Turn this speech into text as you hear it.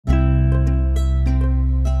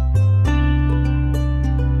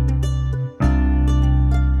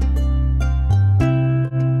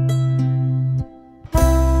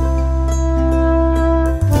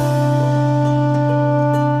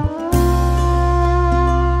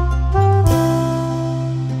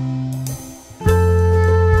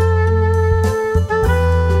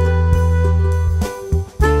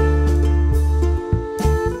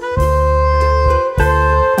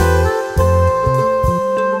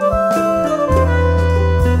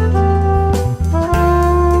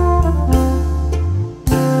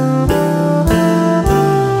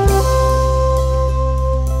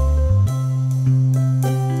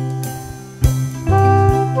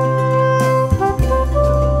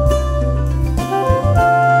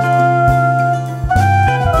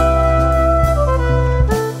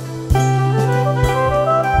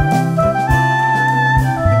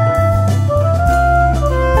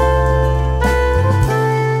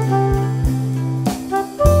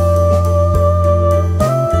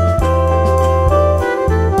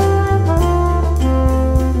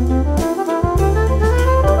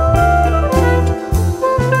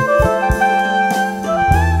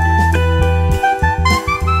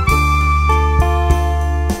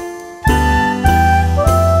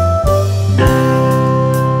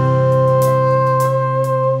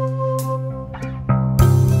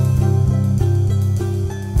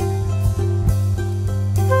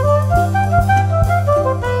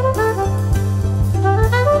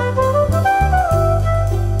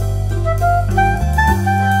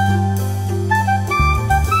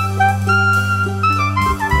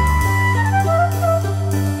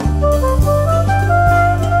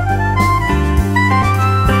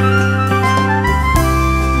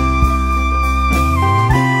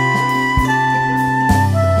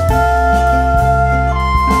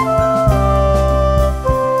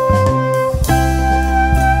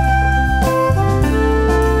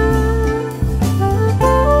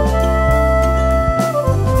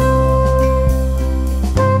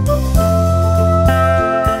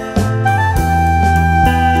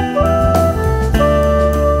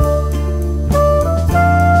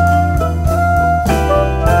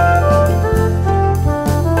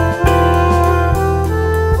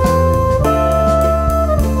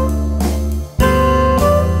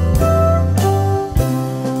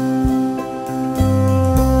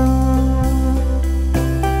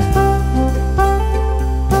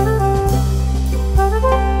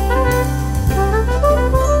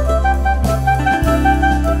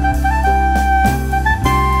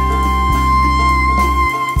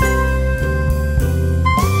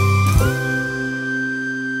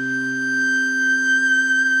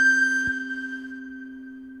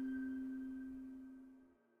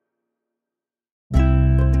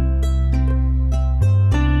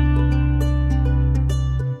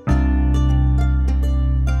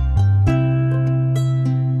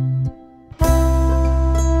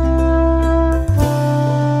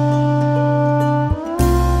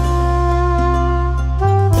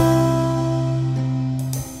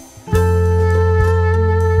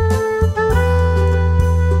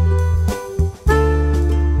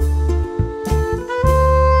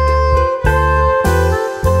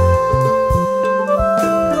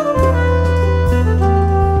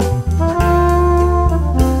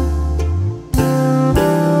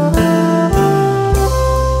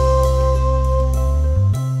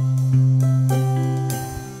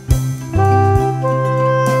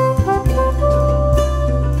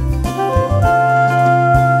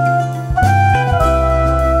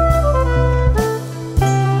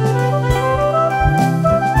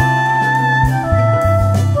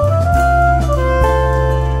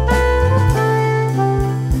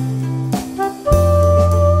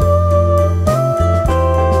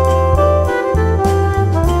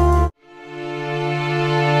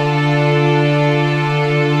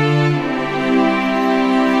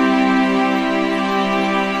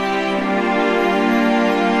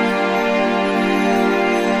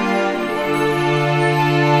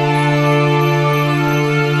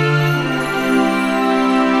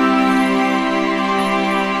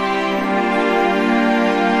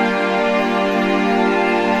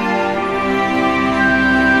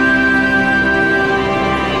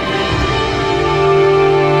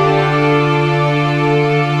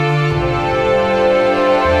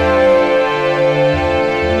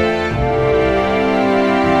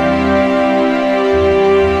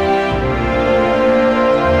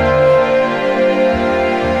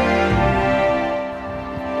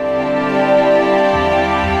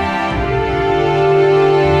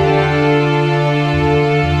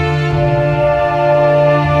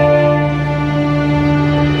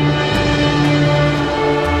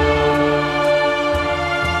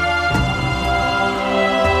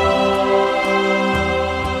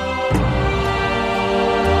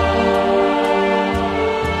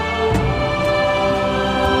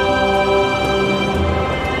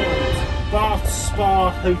bath spa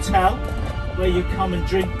hotel where you come and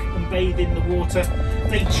drink and bathe in the water.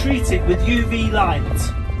 They treat it with UV light,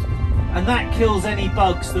 and that kills any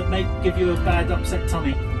bugs that give you a bad upset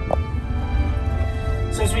tummy.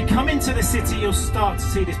 So as we come into the city, you'll start to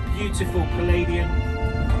see this beautiful Palladian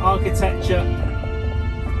architecture,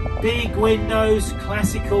 big windows,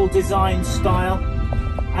 classical design style,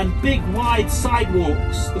 and big wide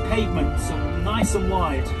sidewalks. The pavements are nice and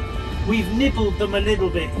wide. We've nibbled them a little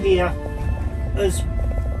bit here as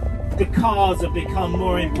the cars have become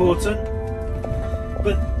more important,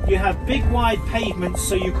 but you have big wide pavements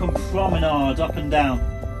so you can promenade up and down.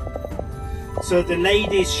 So the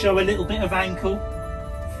ladies show a little bit of ankle,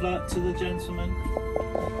 flirt to the gentlemen.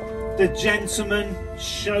 The gentlemen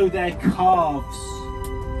show their calves,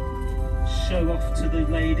 show off to the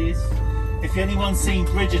ladies. If anyone's seen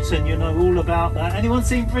Bridgerton, you know all about that. Anyone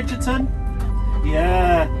seen Bridgerton?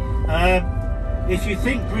 Yeah. If you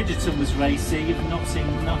think Bridgerton was racy, you've not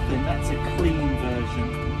seen nothing. That's a clean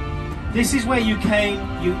version. This is where you came,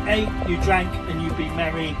 you ate, you drank, and you be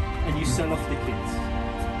merry, and you sell off the kids.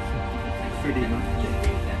 Pretty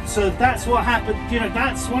much. So that's what happened. You know,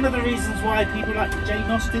 that's one of the reasons why people like Jane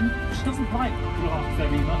Austen. She doesn't like graft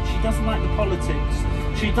very much. She doesn't like the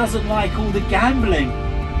politics. She doesn't like all the gambling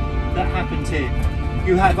that happened here.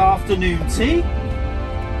 You have afternoon tea.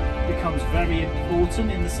 Becomes very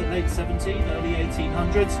important in the late 1700s, early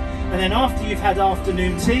 1800s, and then after you've had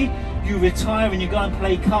afternoon tea, you retire and you go and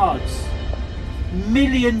play cards.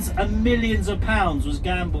 Millions and millions of pounds was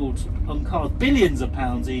gambled on cards. Billions of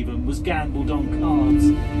pounds even was gambled on cards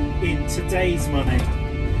in today's money.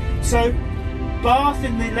 So Bath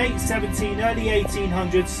in the late 1700s, early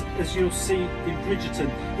 1800s, as you'll see in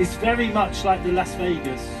Bridgerton, is very much like the Las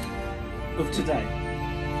Vegas of today.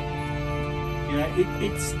 You know,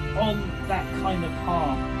 it's on that kind of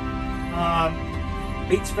path.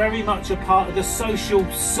 It's very much a part of the social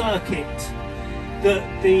circuit that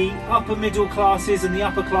the upper middle classes and the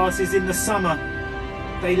upper classes in the summer,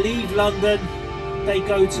 they leave London, they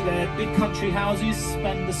go to their big country houses,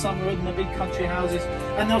 spend the summer in the big country houses,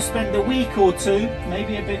 and they'll spend a week or two,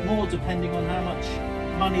 maybe a bit more depending on how much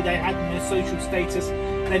money they had and their social status,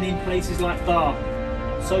 then in places like Bath,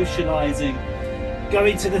 socialising,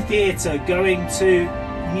 going to the theatre, going to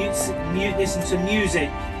listen to music,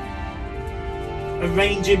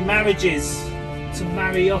 arranging marriages to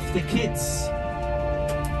marry off the kids.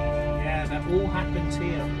 Yeah, that all happened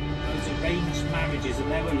here. Those arranged marriages, and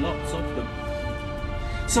there were lots of them.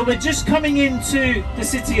 So we're just coming into the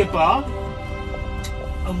city of Bath,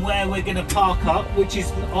 and where we're going to park up, which is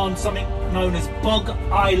on something known as Bog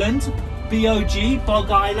Island, B-O-G,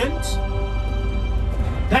 Bog Island.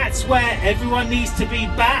 That's where everyone needs to be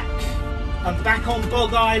back. I'm back on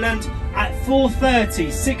Bog Island at 4:30,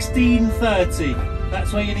 16:30.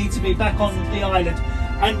 That's where you need to be, back on the island.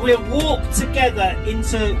 And we'll walk together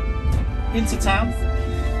into town.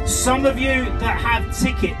 Some of you that have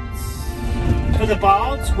tickets for the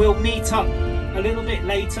baths will meet up a little bit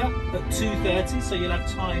later at 2:30, so you'll have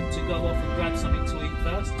time to go off and grab something to eat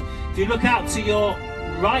first. If you look out to your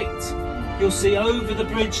right, you'll see over the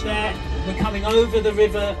bridge there, we're coming over the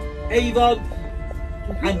river Avon,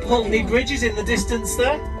 and Pulteney Bridge is in the distance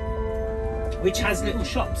there, which has little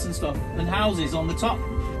shops and stuff and houses on the top.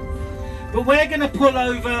 But we're going to pull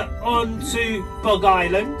over onto Bog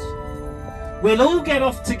Island. We'll all get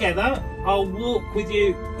off together. I'll walk with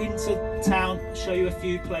you into town, show you a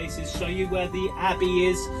few places, show you where the Abbey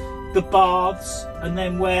is, the baths, and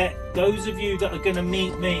then where those of you that are going to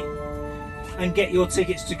meet me and get your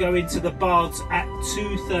tickets to go into the baths at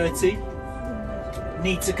 2:30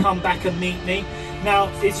 need to come back and meet me. Now,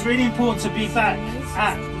 it's really important to be back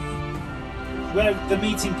at where the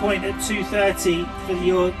meeting point at 2:30 for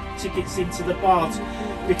your tickets into the baths,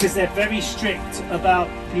 because they're very strict about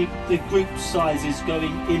the group sizes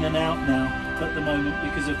going in and out now at the moment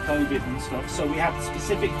because of COVID and stuff. So we have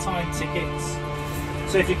specific time tickets.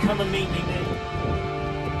 So if you come and meet me there,